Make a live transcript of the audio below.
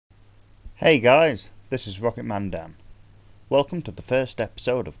Hey guys, this is Rocketman Dan. Welcome to the first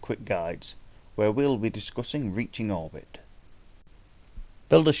episode of Quick Guides, where we'll be discussing reaching orbit.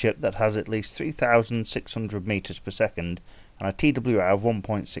 Build a ship that has at least 3,600 meters per second and a TWR of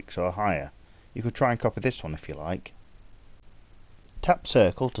 1.6 or higher. You could try and copy this one if you like. Tap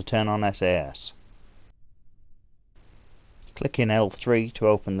circle to turn on SAS. Click in L3 to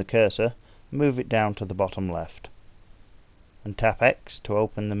open the cursor and move it down to the bottom left. And tap X to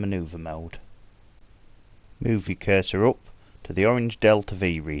open the maneuver mode. Move your cursor up to the orange Delta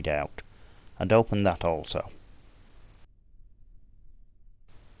V readout and open that also.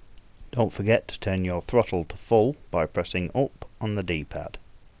 Don't forget to turn your throttle to full by pressing up on the D-pad.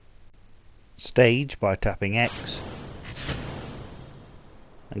 Stage by tapping X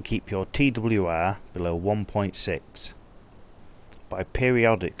and keep your TWR below 1.6 by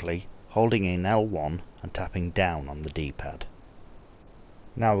periodically holding in L1 and tapping down on the D-pad.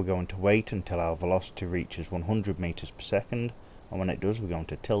 Now we're going to wait until our velocity reaches 100 meters per second, and when it does we're going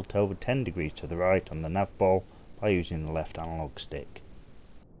to tilt over 10 degrees to the right on the nav ball by using the left analog stick.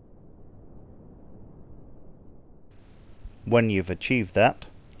 When you've achieved that,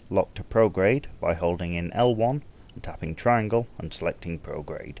 lock to prograde by holding in L1 and tapping triangle and selecting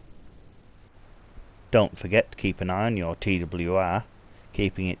prograde. Don't forget to keep an eye on your TWR,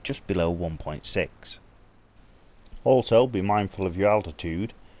 keeping it just below 1.6. Also, be mindful of your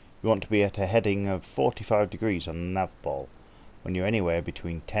altitude. You want to be at a heading of 45 degrees on the nav ball when you're anywhere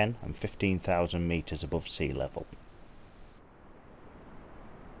between 10 and 15,000 meters above sea level.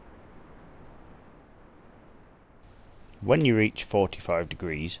 When you reach 45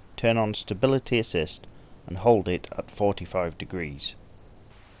 degrees, turn on stability assist and hold it at 45 degrees.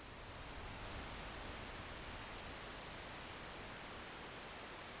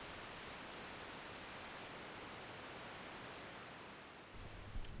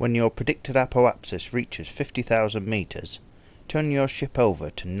 When your predicted apoapsis reaches 50,000 meters, turn your ship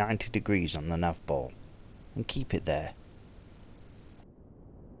over to 90 degrees on the nav ball and keep it there.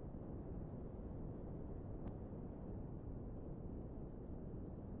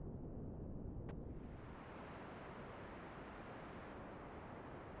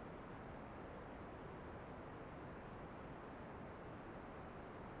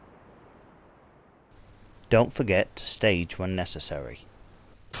 Don't forget to stage when necessary.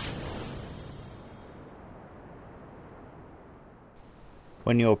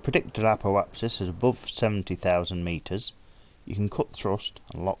 When your predicted apoapsis is above 70,000 meters, you can cut thrust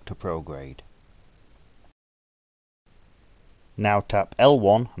and lock to prograde. Now tap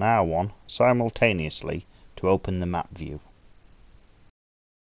L1 and R1 simultaneously to open the map view.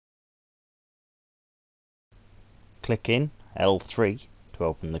 Click in L3 to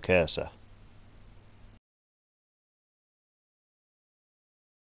open the cursor.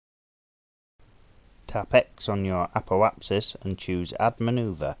 Tap X on your apoapsis and choose Add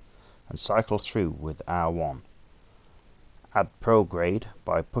Maneuver and cycle through with R1. Add prograde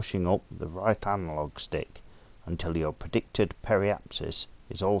by pushing up the right analog stick until your predicted periapsis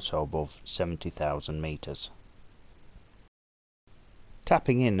is also above 70,000 meters.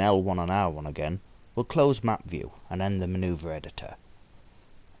 Tapping in L1 and R1 again will close map view and end the maneuver editor.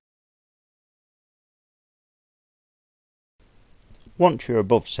 Once you're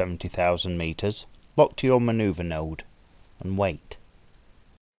above 70,000 meters, lock to your maneuver node and wait.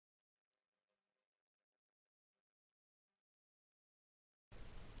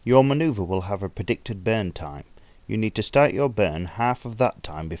 Your maneuver will have a predicted burn time. You need to start your burn half of that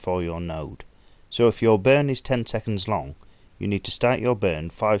time before your node. So if your burn is 10 seconds long, you need to start your burn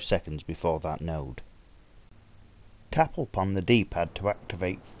 5 seconds before that node. Tap up on the D-pad to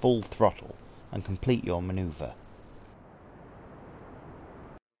activate full throttle and complete your maneuver.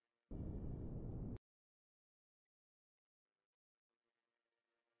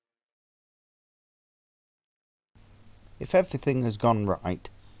 If everything has gone right,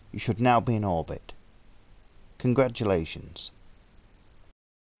 you should now be in orbit. Congratulations.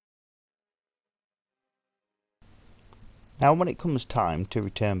 Now when it comes time to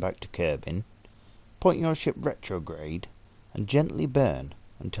return back to Kerbin, point your ship retrograde and gently burn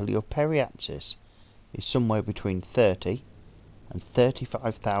until your periapsis is somewhere between 30 and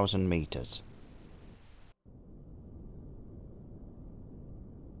 35,000 meters.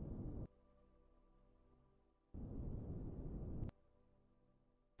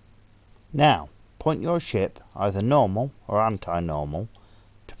 Now, point your ship either normal or anti-normal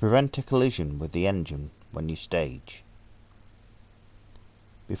to prevent a collision with the engine when you stage.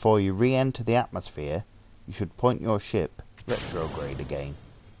 Before you re-enter the atmosphere, you should point your ship retrograde again.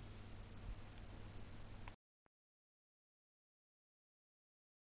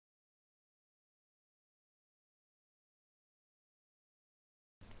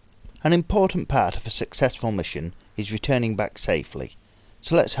 An important part of a successful mission is returning back safely,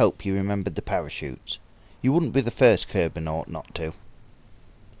 so let's hope you remembered the parachutes. You wouldn't be the first Kerbinaut not to.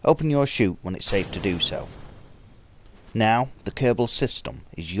 Open your chute when it's safe to do so. Now, the Kerbal system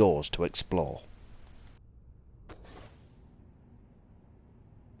is yours to explore.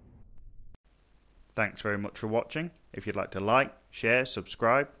 Thanks very much for watching. If you'd like to like, share,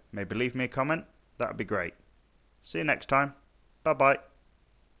 subscribe, maybe leave me a comment, that'd be great. See you next time. Bye bye.